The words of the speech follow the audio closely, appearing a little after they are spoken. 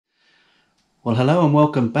Well, hello and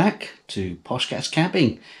welcome back to Poshcats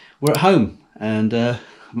Camping. We're at home and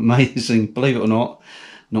amazing, believe it or not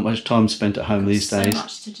much time spent at home these days. So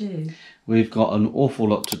much to do. We've got an awful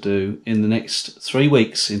lot to do in the next 3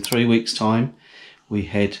 weeks. In 3 weeks' time, we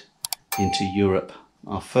head into Europe.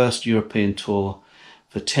 Our first European tour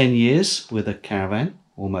for 10 years with a caravan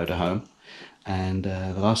or motorhome. And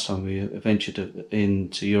the last time we ventured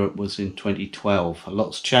into Europe was in 2012. A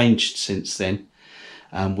lot's changed since then.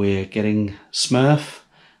 And we're getting Smirf,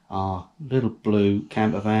 our little blue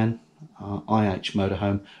camper van, our IH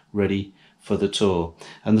Motorhome, ready for the tour.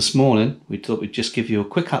 And this morning we thought we'd just give you a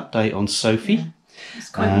quick update on Sophie. Yeah, it's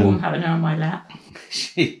quite warm having her on my lap.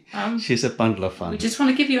 She's a bundle of fun. We just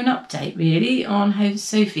want to give you an update really on how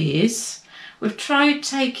Sophie is. We've tried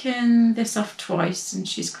taking this off twice and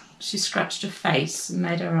she scratched her face and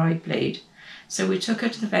made her eye bleed. So we took her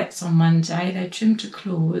to the vets on Monday. They trimmed her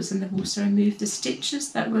claws and they've also removed the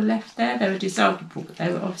stitches that were left there. They were dissolvable, but they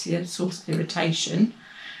were obviously a source of irritation.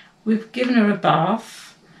 We've given her a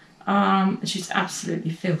bath. She's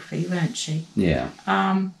absolutely filthy, weren't she? Yeah.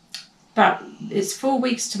 But it's 4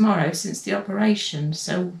 weeks tomorrow since the operation,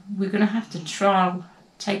 so we're going to have to trial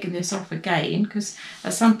taking this off again because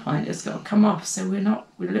at some point it's got to come off. So we're a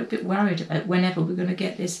little bit worried about whenever we're going to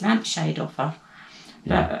get this lampshade off her.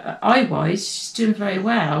 But eye-wise, she's doing very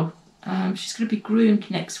well. She's going to be groomed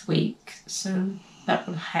next week, so that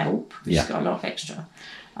will help. She's got a lot of extra,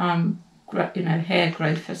 hair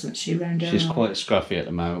growth, hasn't she, around her? She's quite scruffy at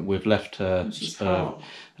the moment. We've left her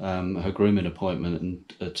her grooming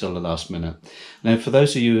appointment until the last minute. Now, for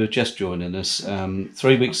those of you who are just joining us,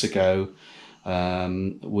 3 weeks ago,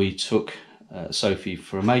 we took Sophie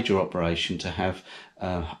for a major operation to have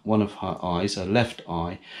one of her eyes, her left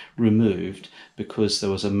eye, removed because there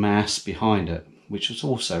was a mass behind it, which was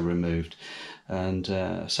also removed. And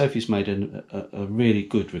Sophie's made a really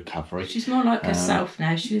good recovery. She's more like herself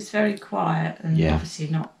now. She was very quiet and obviously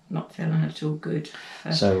not feeling at all good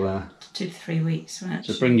for 2 to 3 weeks, wasn't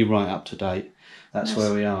she? To bring you right up to date, that's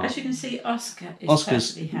where we are. As you can see, Oscar's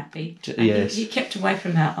perfectly happy. Yes. He kept away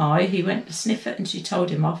from that eye. He went to sniff it and she told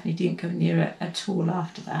him off and he didn't go near it at all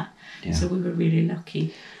after that. Yeah. So we were really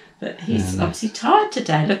lucky. But he's obviously tired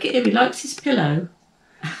today. Look at him, he likes his pillow.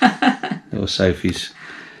 Little Sophie's.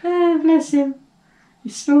 Oh, bless him.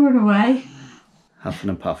 He's snoring away. Huffing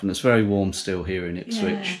and puffing. It's very warm still here in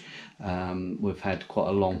Ipswich. Yeah. We've had quite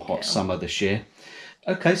a long hot summer this year.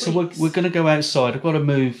 Okay, so we're going to go outside. I've got to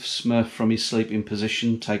move Smirf from his sleeping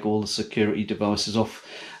position, take all the security devices off.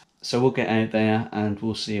 So we'll get out there and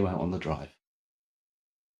we'll see you out on the drive.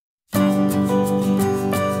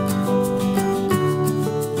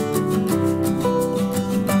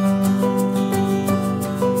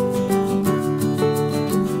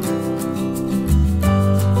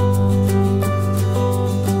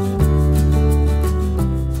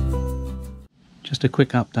 Just a quick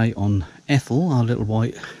update on Ethel, our little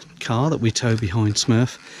white car that we tow behind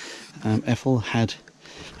Smirf. Ethel had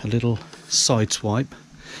a little side swipe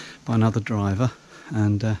by another driver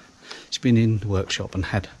and she's been in the workshop and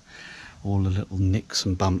had all the little nicks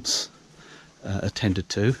and bumps attended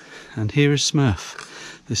to. And here is Smirf.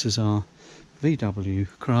 This is our VW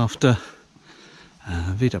Crafter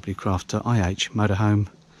IH Motorhome,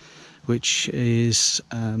 which is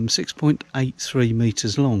 6.83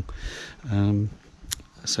 metres long.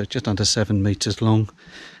 So just under 7 metres long,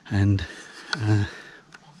 and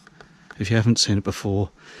if you haven't seen it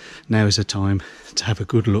before, now is the time to have a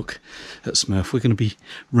good look at Smirf. We're going to be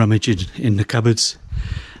rummaging in the cupboards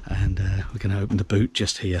and we're going to open the boot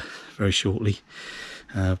just here very shortly.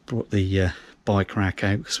 Brought the bike rack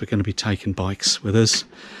out because we're going to be taking bikes with us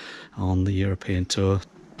on the European tour.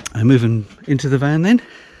 And moving into the van then,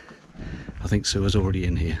 I think Sue is already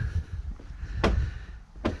in here.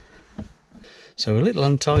 So a little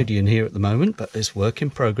untidy in here at the moment, but it's work in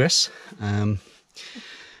progress. And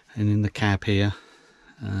in the cab here,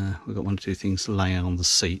 we've got 1 or 2 things laying on the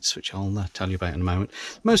seats, which I'll tell you about in a moment.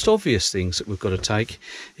 The most obvious things that we've got to take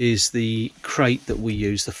is the crate that we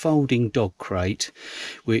use, the folding dog crate,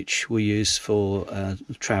 which we use for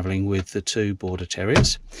travelling with the 2 Border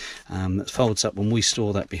Terriers. That folds up when we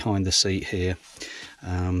store that behind the seat here.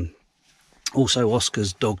 Also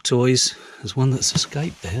Oscar's dog toys. There's one that's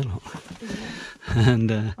escaped there, look. And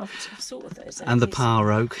the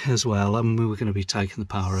power oak as well. And we were going to be taking the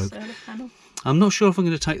power oak. Solar panel. I'm not sure if I'm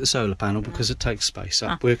going to take the solar panel because it takes space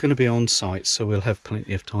up. We're going to be on site, so we'll have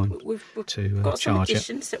plenty of time we've to got some charge it.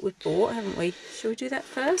 additions that we've bought, haven't we? Shall we do that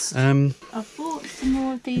first? I've bought some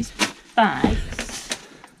more of these bags.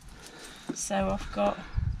 So I've got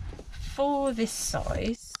 4 this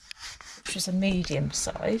size, which is a medium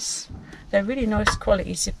size. They're really nice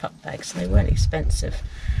quality zip-up bags and they weren't expensive.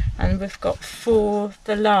 And we've got 4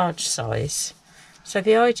 the large size. So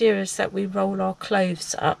the idea is that we roll our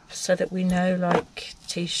clothes up so that we know, like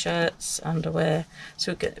t-shirts, underwear,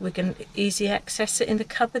 so we can easily access it in the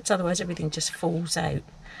cupboards. Otherwise everything just falls out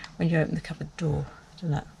when you open the cupboard door,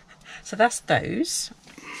 doesn't it? So that's those.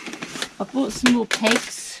 I bought some more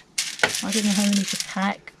pegs. I don't know how many to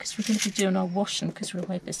pack because we're going to be doing our washing because we're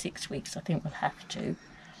away for 6 weeks. I think we'll have to.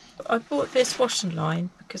 I bought this washing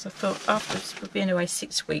line because I thought after being away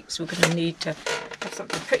 6 weeks we're going to need to have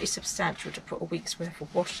something pretty substantial to put a week's worth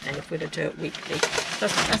of washing in if we're going to do it weekly. So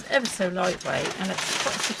that's ever so lightweight and it's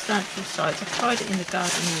quite a substantial size. I've tried it in the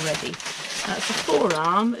garden already. It's a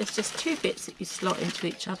 4-arm, it's just 2 bits that you slot into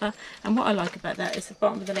each other, and what I like about that is the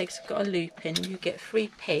bottom of the legs have got a loop in and you get 3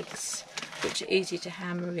 pegs which are easy to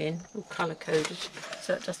hammer in, all colour coded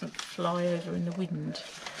so it doesn't fly over in the wind.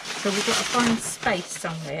 So we've got to find space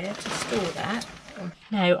somewhere to store that.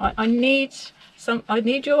 Now I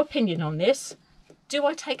need your opinion on this. Do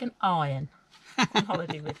I take an iron on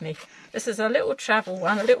holiday with me? This is a little travel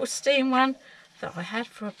one, a little steam one that I had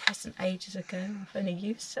for a present ages ago. I've only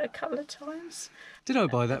used it a couple of times. Did I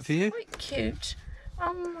buy that for you? Quite cute.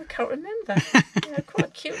 I can't remember. Quite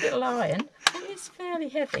a cute little iron. It is fairly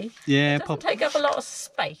heavy. Yeah, it doesn't take up a lot of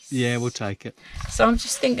space. Yeah, we'll take it. So I'm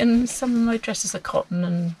just thinking some of my dresses are cotton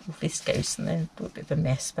and viscose and they're a bit of a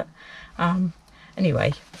mess. But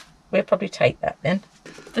anyway, we'll probably take that then.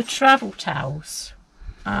 The travel towels.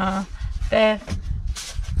 They're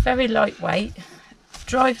very lightweight,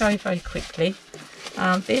 dry very, very quickly.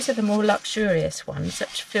 These are the more luxurious ones that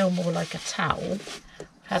feel more like a towel.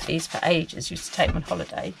 I've had these for ages, used to take them on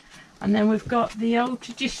holiday. And then we've got the old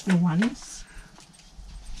traditional ones.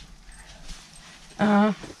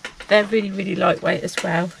 They're really, really lightweight as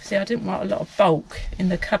well. See, I didn't want a lot of bulk in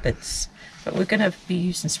the cupboards, but we're going to be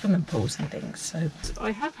using swimming pools and things. So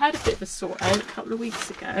I have had a bit of a sort out a couple of weeks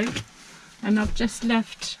ago, and I've just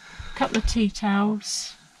left a couple of tea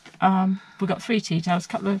towels. We've got 3 tea towels, a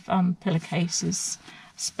couple of pillowcases,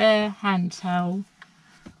 spare hand towel,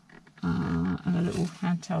 and a little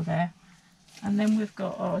hand towel there. And then we've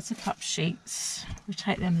got our zip-up sheets. We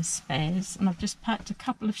take them as spares. And I've just packed a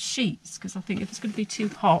couple of sheets because I think if it's going to be too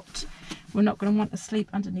hot, we're not going to want to sleep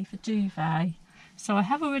underneath a duvet. So I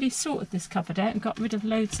have already sorted this cupboard out and got rid of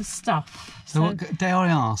loads of stuff. So what, dare I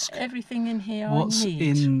ask? Everything in here what's I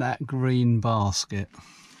need. in that green basket?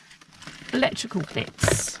 Electrical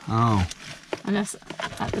bits. Oh. And that's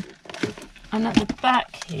at the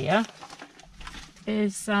back here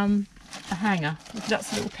is a hanger with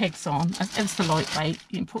lots of little pegs on. It's ever so lightweight.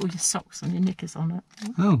 You can put all your socks and your knickers on it.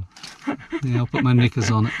 Oh, yeah, I'll put my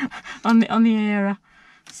knickers on it. on the era.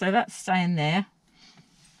 So that's staying there.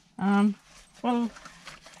 Well,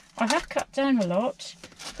 I have cut down a lot.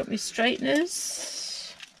 Got my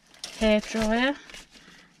straighteners, hair dryer,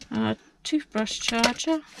 toothbrush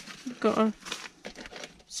charger. We've got a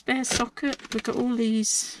spare socket. We've got all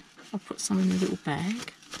these. I'll put some in a little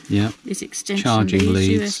bag. Yeah. These extension charging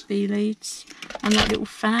leads, USB leads, and that little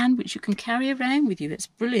fan which you can carry around with you. It's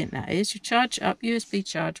brilliant. That is. You charge it up, USB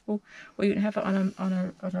chargeable, or you can have it on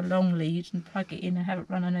a long lead and plug it in and have it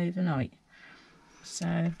running overnight. So,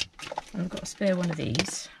 and I've got a spare one of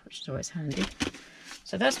these, which is always handy.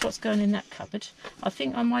 So that's what's going in that cupboard. I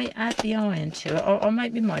think I might add the iron to it. I'll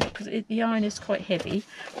make my mind up because the iron is quite heavy.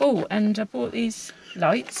 Oh, and I bought these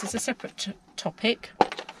lights as a separate topic.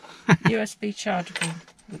 USB chargeable,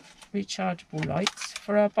 rechargeable lights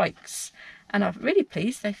for our bikes. And I'm really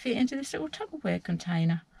pleased they fit into this little Tupperware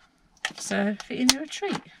container. So fit in there a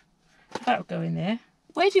treat. That'll go in there.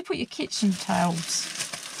 Where do you put your kitchen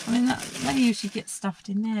towels? I mean, they usually get stuffed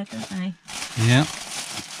in there, don't they? Yeah.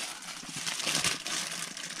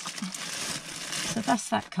 So that's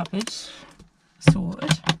that cupboard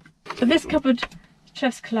sorted. But this cupboard,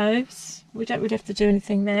 chest clothes, we don't really have to do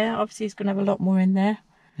anything there. Obviously, he's going to have a lot more in there.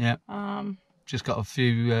 Yeah. Just got a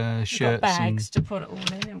few shirts. We've got bags to put it all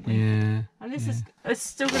in, haven't we? Yeah. And this is it's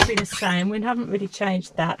still going to be the same. We haven't really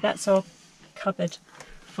changed that. That's our cupboard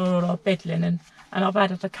for all our bed linen. And I've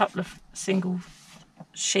added a couple of single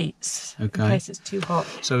sheets in case it's too hot.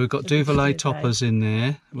 So we've got duvet toppers in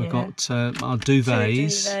there. We've got our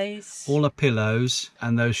duvets, all our pillows,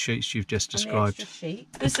 and those sheets you've just described. And the extra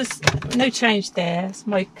sheet. This is no change there. It's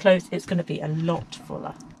my clothes. It's going to be a lot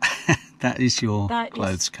fuller. That is your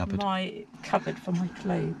clothes cupboard. My cupboard for my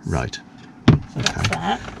clothes. Right. So that's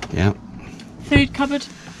that. Yeah. Food cupboard.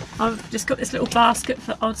 I've just got this little basket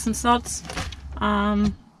for odds and sods.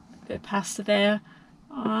 A bit of pasta there.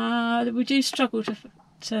 We do struggle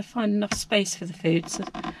to find enough space for the food, so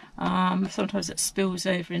Sometimes it spills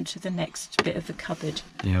over into the next bit of the cupboard.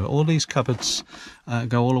 Yeah, all these cupboards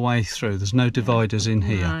go all the way through. There's no dividers in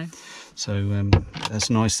here. No. So that's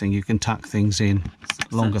a nice thing. You can tuck things in,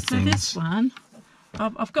 longer things. This one,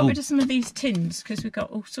 I've got rid of some of these tins because we've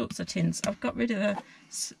got all sorts of tins. I've got rid of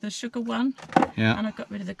the sugar one, yeah, and I've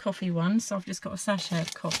got rid of the coffee one. So I've just got a sachet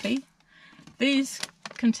of coffee. These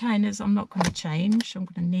containers I'm not going to change. I'm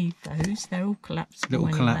going to need those. They're all collapsible. Little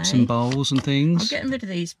anyway. collapsing bowls and things. I'm getting rid of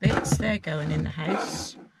these bits. They're going in the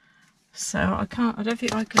house. So I don't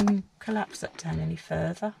think I can collapse that down any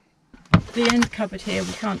further. The end cupboard here,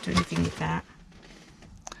 we can't do anything with that.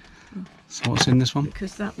 So what's in this one?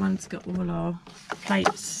 Because that one's got all our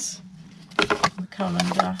plates, the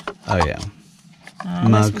colander. Oh yeah.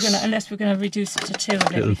 Unless we're going to reduce it to 2 of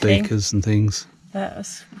little everything. beakers and things.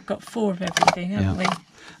 We've got 4 of everything, haven't we?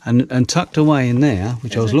 And tucked away in there,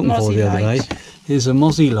 which I was looking for the other day, is a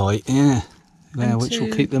mozzie light, which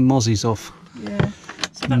will keep the mozzies off. Yeah.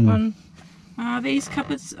 So that one, these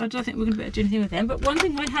cupboards, I don't think we're going to be able to do anything with them. But one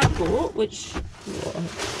thing I have bought, which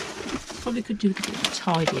probably could do with a bit of a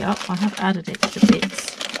tidy up, I have added extra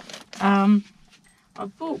bits. I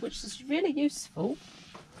bought, which is really useful.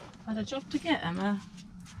 I had a job to get them,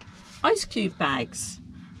 ice cube bags.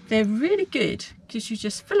 They're really good because you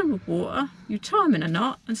just fill them with water, you tie them in a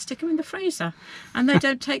knot and stick them in the freezer, and they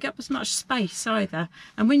don't take up as much space either.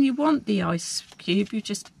 And when you want the ice cube, you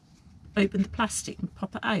just open the plastic and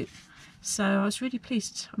pop it out. So I was really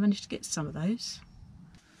pleased I managed to get some of those.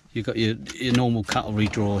 You've got your normal cutlery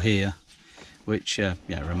drawer here, which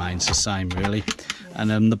remains the same really.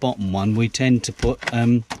 And the bottom one we tend to put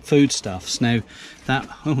foodstuffs. Now that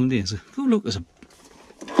look,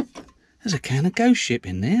 there's a can of Ghost Ship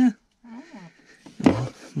in there.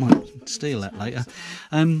 Oh, might steal that later.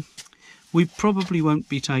 We probably won't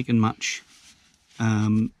be taking much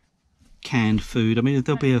canned food. I mean,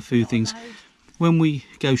 there'll be a few things. When we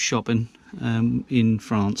go shopping in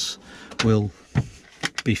France, we'll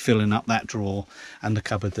be filling up that drawer and the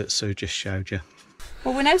cupboard that Sue just showed you.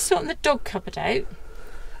 Well, we're now sorting the dog cupboard out.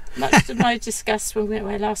 Much to my disgust when we went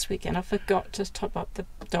away last weekend, I forgot to top up the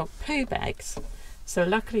dog poo bags. So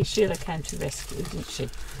luckily Sheila came to rescue, didn't she?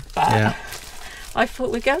 But yeah. I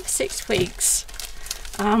thought we're going for 6 weeks.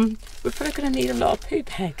 We're probably going to need a lot of poo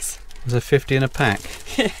bags. Is there 50 in a pack?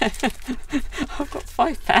 Yeah. I've got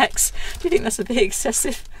 5 packs. Do you think that's a bit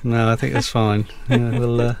excessive? No, I think that's fine. Yeah,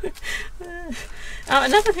 we'll,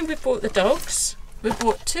 another thing we bought the dogs, we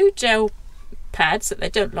bought 2 gel pads that they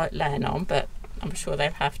don't like laying on, but I'm sure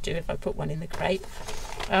they'll have to if I put one in the crate.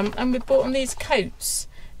 And we bought them these coats.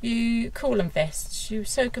 You call them vests. You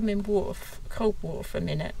soak them in water, cold water for a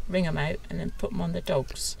minute, wring them out, and then put them on the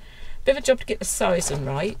dogs. Bit of a job to get the sizing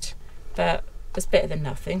right, but it's better than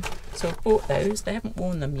nothing. So I bought those. They haven't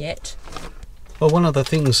worn them yet. Well, one of the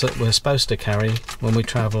things that we're supposed to carry when we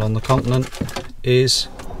travel on the continent is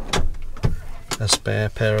a spare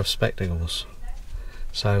pair of spectacles.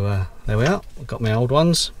 So there we are. I've got my old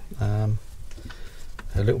ones. A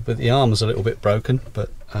little bit. The arm is a little bit broken, but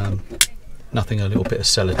nothing a little bit of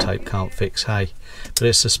sellotape can't fix. Hey, but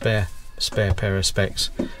it's a spare pair of specs,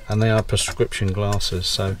 and they are prescription glasses.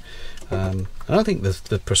 So I think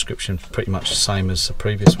the prescription's pretty much the same as the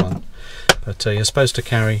previous one. But you're supposed to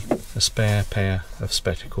carry a spare pair of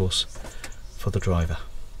spectacles for the driver.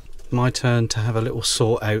 My turn to have a little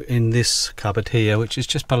sort out in this cupboard here, which is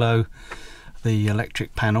just below the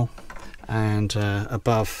electric panel, and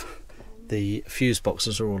above the fuse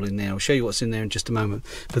boxes are all in there. I'll show you what's in there in just a moment.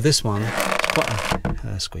 But this one, quite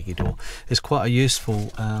a squeaky door, is quite a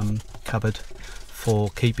useful cupboard for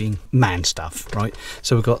keeping man stuff, right?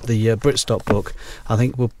 So we've got the Britstop book. I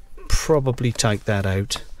think we'll probably take that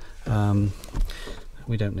out.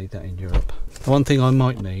 We don't need that in Europe. The one thing I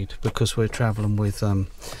might need, because we're travelling with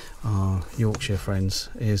our Yorkshire friends,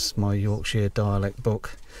 is my Yorkshire dialect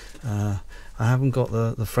book. I haven't got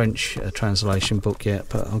the French translation book yet,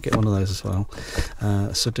 but I'll get one of those as well.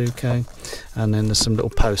 Sudoku, and then there's some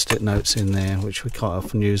little post-it notes in there which we quite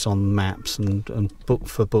often use on maps and book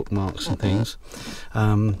for bookmarks and things.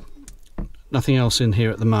 Nothing else in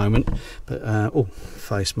here at the moment, but oh,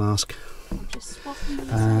 face mask.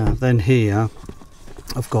 Then here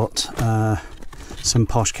I've got some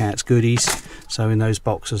Poshcats goodies. So in those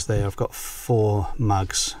boxes there I've got 4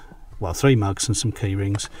 mugs. Well, 3 mugs and some key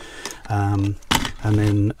rings, and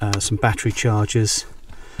then some battery chargers.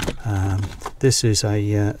 This is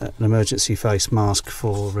an emergency face mask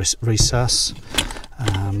for resus,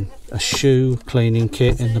 a shoe cleaning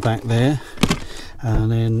kit in the back there,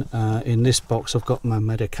 and then in this box I've got my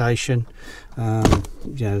medication,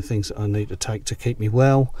 things that I need to take to keep me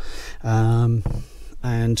well, and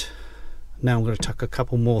Now I'm going to tuck a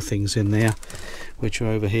couple more things in there, which are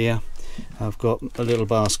over here. I've got a little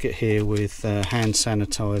basket here with hand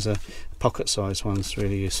sanitizer, pocket size ones,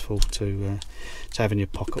 really useful to have in your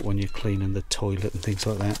pocket when you're cleaning the toilet and things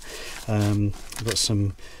like that. I've got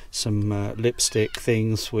some lipstick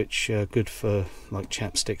things which are good for like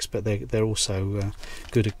chapsticks, but they're also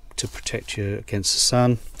good to protect you against the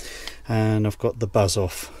sun. And I've got the buzz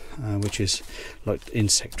off, which is like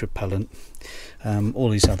insect repellent. All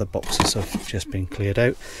these other boxes have just been cleared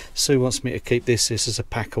out. Sue wants me to keep this. This is a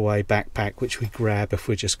pack away backpack which we grab if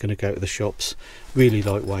we're just going to go to the shops. Really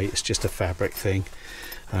lightweight, it's just a fabric thing,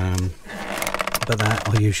 but that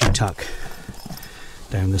I usually tuck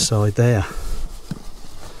down the side there.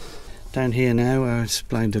 Down here now, I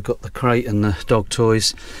explained I've got the crate and the dog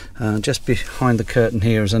toys. Just behind the curtain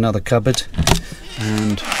here is another cupboard,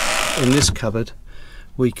 and in this cupboard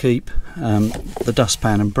we keep the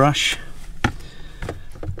dustpan and brush,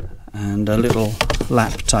 and a little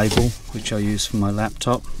lap table which I use for my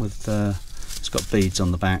laptop with it's got beads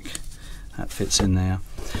on the back that fits in there.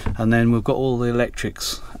 And then we've got all the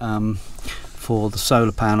electrics for the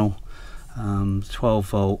solar panel, 12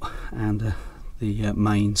 volt, and the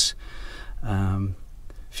mains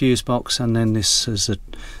fuse box, and then this is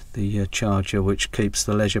the charger which keeps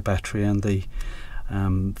the leisure battery and the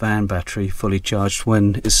van battery fully charged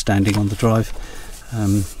when it's standing on the drive.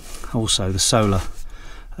 Also the solar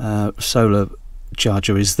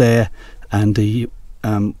charger is there, and the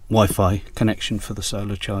Wi-Fi connection for the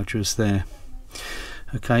solar charger is there.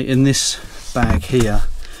 Okay, in this bag here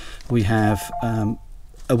we have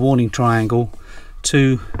a warning triangle,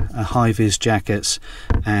 2 high-vis jackets,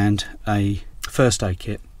 and a first aid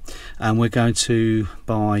kit. And we're going to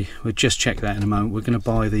buy, we'll just check that in a moment, we're going to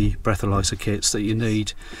buy the breathalyzer kits that you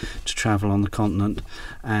need to travel on the continent,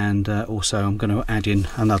 and also I'm going to add in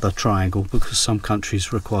another triangle because some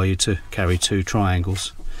countries require you to carry 2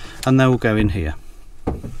 triangles, and they will go in here.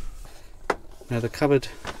 Now the cupboard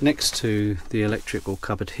next to the electrical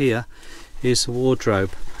cupboard here is the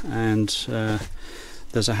wardrobe, and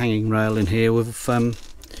there's a hanging rail in here with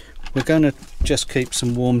we're going to just keep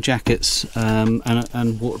some warm jackets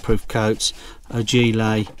and waterproof coats, a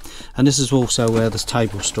gilet, and this is also where the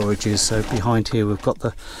table storage is. So behind here we've got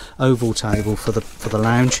the oval table for the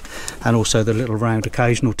lounge, and also the little round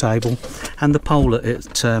occasional table, and the pole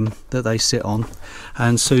that they sit on.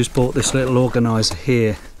 And Sue's bought this little organiser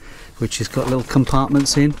here, which has got little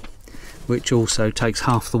compartments in, which also takes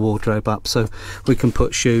half the wardrobe up, so we can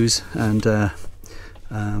put shoes and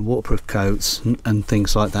waterproof coats and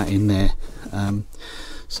things like that in there.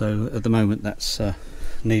 So at the moment that's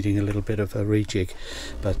needing a little bit of a rejig,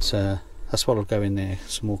 but that's what will go in there,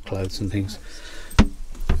 some more clothes and things.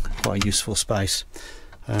 Quite a useful space.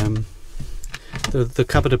 The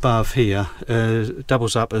cupboard above here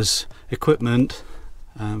doubles up as equipment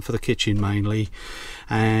for the kitchen mainly,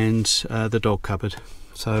 and the dog cupboard.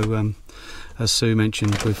 So as Sue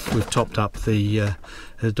mentioned, we've topped up the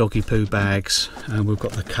doggy poo bags, and we've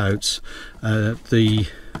got the coats. The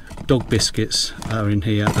dog biscuits are in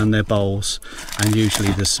here, and their bowls, and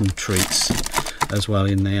usually there's some treats as well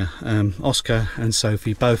in there. Oscar and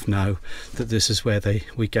Sophie both know that this is where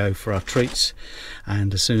we go for our treats,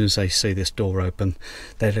 and as soon as they see this door open,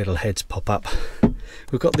 their little heads pop up.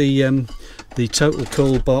 We've got the Total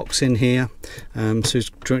Cool box in here,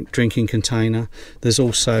 Sue's drinking container. There's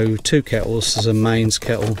also 2 kettles. There's a mains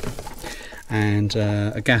kettle and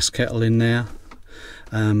a gas kettle in there,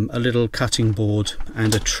 a little cutting board,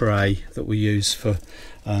 and a tray that we use for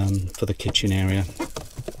the kitchen area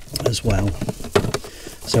as well.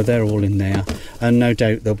 So they're all in there, and no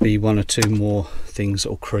doubt there'll be 1 or 2 more things that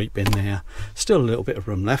will creep in there. Still a little bit of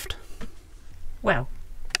room left. Well,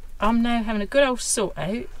 I'm now having a good old sort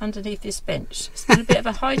out underneath this bench. It's been a bit of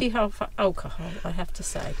a hidey hole for alcohol, I have to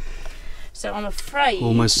say. So I'm afraid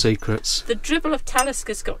almost secrets. The dribble of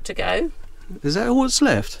Taliska's got to go. Is that all that's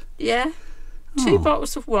left? Yeah. 2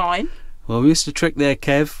 bottles of wine. Well, we missed a trick there,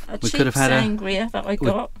 Kev. We could have had sangria that I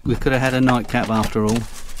got. We could have had a nightcap after all.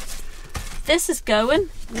 This is going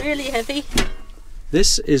really heavy.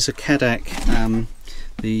 This is a Kadak,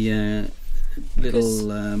 the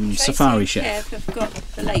little safari chef. Kev have got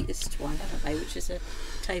the latest one, haven't they? Which is a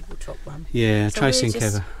tabletop one. Yeah, so Tracy and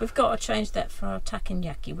Kev. We've got to change that for our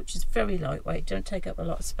takoyaki, which is very lightweight, don't take up a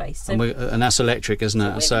lot of space. So and that's electric, isn't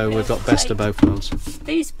it? So we've got best of both worlds.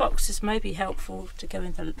 These boxes may be helpful to go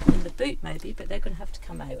in the boot maybe, but they're going to have to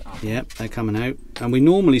come out, aren't they? Yep, they're coming out. And we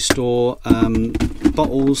normally store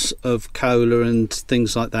bottles of cola and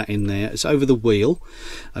things like that in there. It's over the wheel,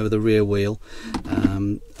 over the rear wheel,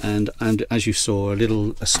 and as you saw,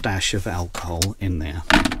 a stash of alcohol in there.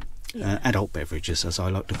 Yeah. Adult beverages, as I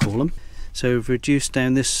like to call them. So we've reduced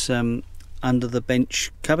down this under the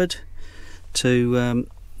bench cupboard to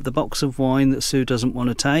the box of wine that Sue doesn't want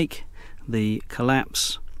to take, the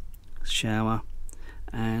collapse, shower,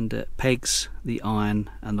 and pegs, the iron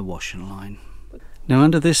and the washing line. Now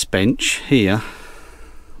under this bench here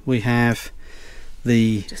we have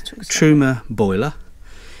the Truma boiler,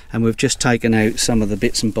 and we've just taken out some of the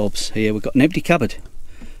bits and bobs here. We've got an empty cupboard,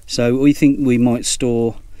 so we think we might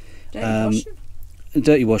store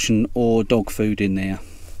dirty washing or dog food in there,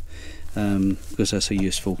 because that's a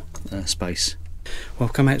useful space. Well,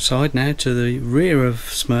 I've come outside now to the rear of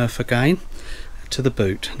Smirf again, to the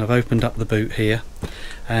boot, and I've opened up the boot here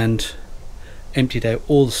and emptied out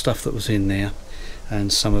all the stuff that was in there,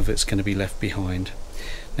 and some of it's going to be left behind.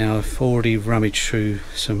 Now I've already rummaged through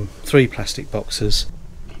 3 plastic boxes,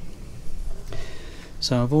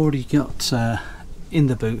 so I've already got in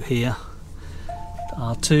the boot here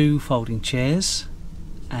are 2 folding chairs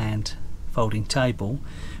and folding table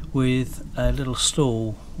with a little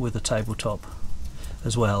stool with a tabletop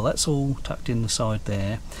as well. That's all tucked in the side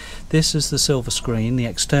there. This is the silver screen, the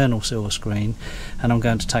external silver screen, and I'm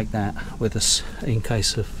going to take that with us in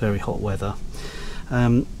case of very hot weather.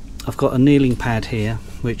 I've got a kneeling pad here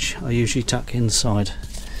which I usually tuck inside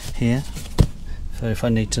here, so if I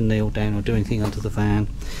need to kneel down or do anything under the van.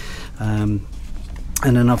 And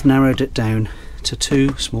then I've narrowed it down to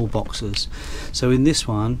 2 small boxes. So in this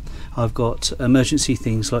one I've got emergency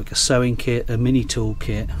things like a sewing kit, a mini tool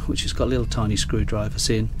kit which has got little tiny screwdrivers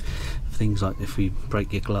in, things like if you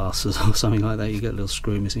break your glasses or something like that, you get a little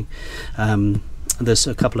screw missing. There's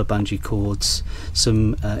a couple of bungee cords,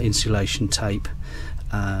 some insulation tape,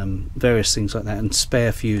 various things like that, and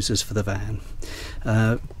spare fuses for the van.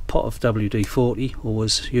 Pot of WD-40,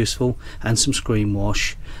 always useful, and some screen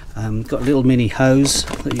wash. Got a little mini hose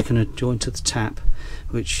that you can join to the tap,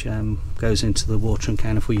 which goes into the watering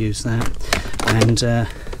can if we use that, and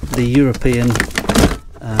the European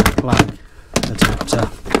plug adapter,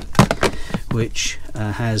 which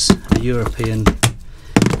has a European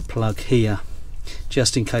plug here,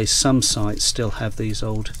 just in case some sites still have these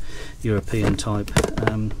old European type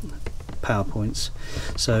power points.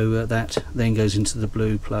 So that then goes into the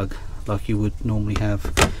blue plug like you would normally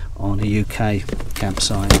have on a UK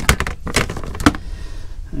campsite.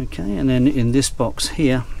 Okay, and then in this box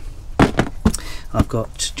here I've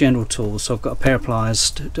got general tools. So I've got a pair of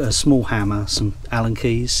pliers, a small hammer, some Allen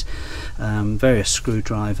keys, various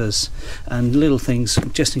screwdrivers, and little things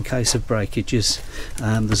just in case of breakages.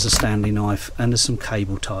 There's a Stanley knife, and there's some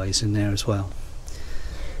cable ties in there as well.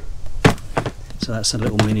 So that's a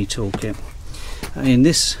little mini toolkit. In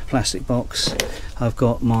this plastic box I've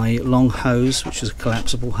got my long hose, which is a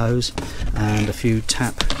collapsible hose, and a few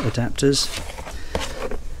tap adapters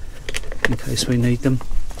in case we need them.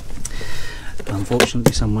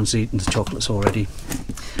 Unfortunately someone's eaten the chocolates already.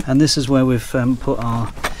 And this is where we've put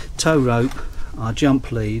our tow rope, our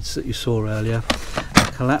jump leads that you saw earlier,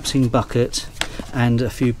 a collapsing bucket, and a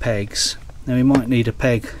few pegs. Now we might need a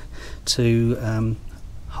peg to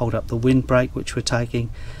hold up the windbreak which we're taking,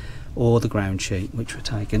 or the ground sheet which we're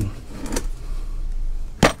taking.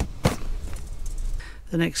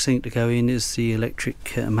 The next thing to go in is the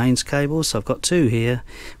electric mains cables. So I've got 2 here.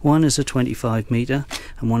 One is a 25 metre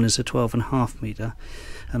and one is a 12.5 metre,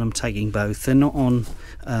 and I'm taking both. They're not on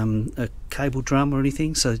a cable drum or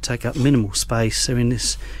anything, so they take up minimal space. They're in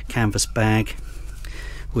this canvas bag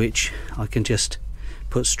which I can just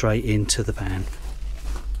put straight into the van.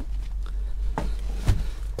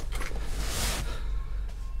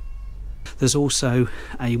 There's also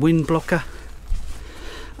a wind blocker,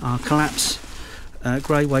 our collapse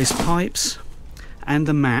grey waste pipes, and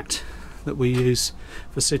the mat that we use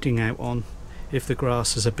for sitting out on if the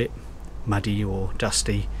grass is a bit muddy or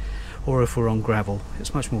dusty, or if we're on gravel.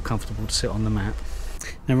 It's much more comfortable to sit on the mat.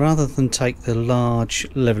 Now, rather than take the large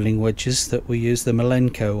levelling wedges that we use, the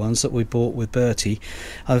Malenko ones that we bought with Bertie,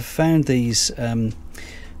 I've found these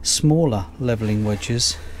smaller levelling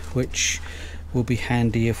wedges which will be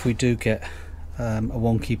handy if we do get a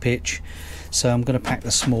wonky pitch. So I'm going to pack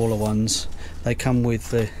the smaller ones. They come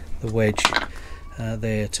with the wedge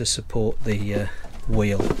there to support the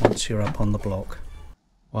wheel once you're up on the block.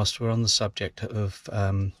 Whilst we're on the subject of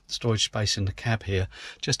storage space in the cab here,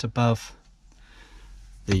 just above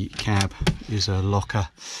the cab is a locker,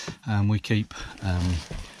 and we keep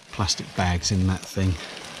plastic bags in that thing.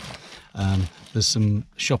 There's some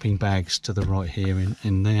shopping bags to the right here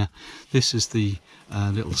in there. This is the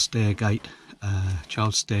little stair gate,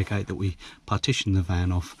 child stair gate that we partition the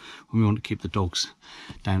van off when we want to keep the dogs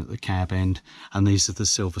down at the cab end, and these are the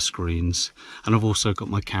silver screens. And I've also got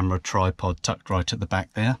my camera tripod tucked right at the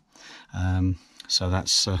back there, so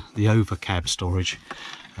that's the over cab storage.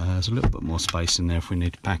 There's a little bit more space in there if we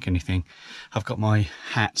need to pack anything. I've got my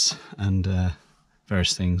hats and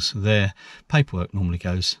various things there. Paperwork normally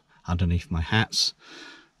goes underneath my hats,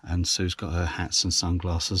 and Sue's got her hats and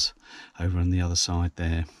sunglasses over on the other side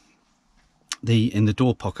there. In the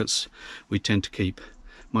door pockets we tend to keep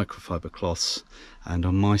microfiber cloths, and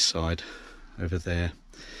on my side over there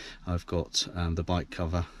I've got the bike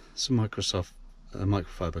cover, some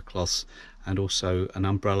microfiber cloths, and also an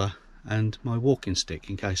umbrella and my walking stick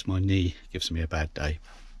in case my knee gives me a bad day.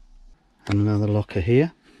 And another locker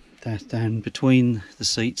here. That's down between the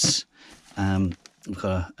seats. We've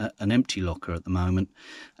got an empty locker at the moment,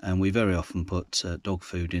 and we very often put dog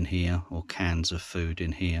food in here, or cans of food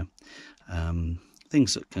in here.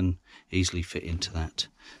 Things that can easily fit into that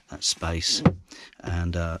space,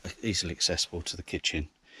 and easily accessible to the kitchen.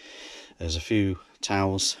 There's a few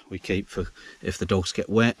towels we keep for if the dogs get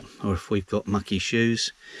wet, or if we've got mucky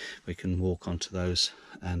shoes, we can walk onto those.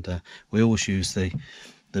 And we always use the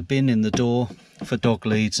bin in the door for dog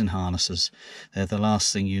leads and harnesses. They're the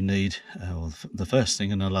last thing you need, or the first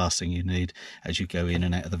thing and the last thing you need as you go in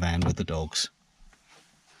and out of the van with the dogs.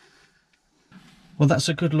 Well, that's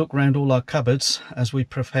a good look round all our cupboards as we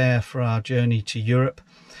prepare for our journey to Europe.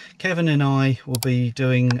 Kevin and I will be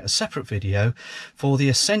doing a separate video for the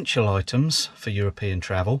essential items for European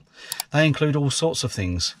travel. They include all sorts of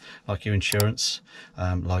things like your insurance,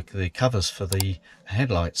 like the covers for the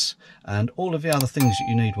headlights, and all of the other things that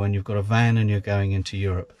you need when you've got a van and you're going into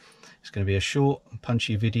Europe. It's going to be a short,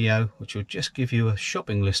 punchy video which will just give you a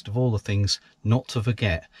shopping list of all the things not to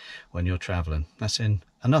forget when you're travelling. That's in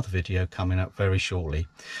another video coming up very shortly.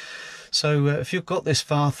 So if you've got this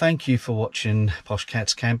far, thank you for watching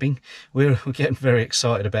Poshcats Camping. We're getting very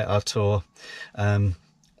excited about our tour.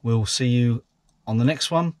 We'll see you on the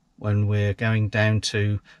next one when we're going down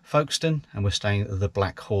to Folkestone, and we're staying at the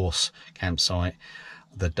Black Horse campsite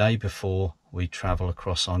the day before we travel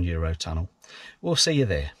across on Eurotunnel. We'll see you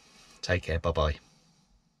there. Take care. Bye bye.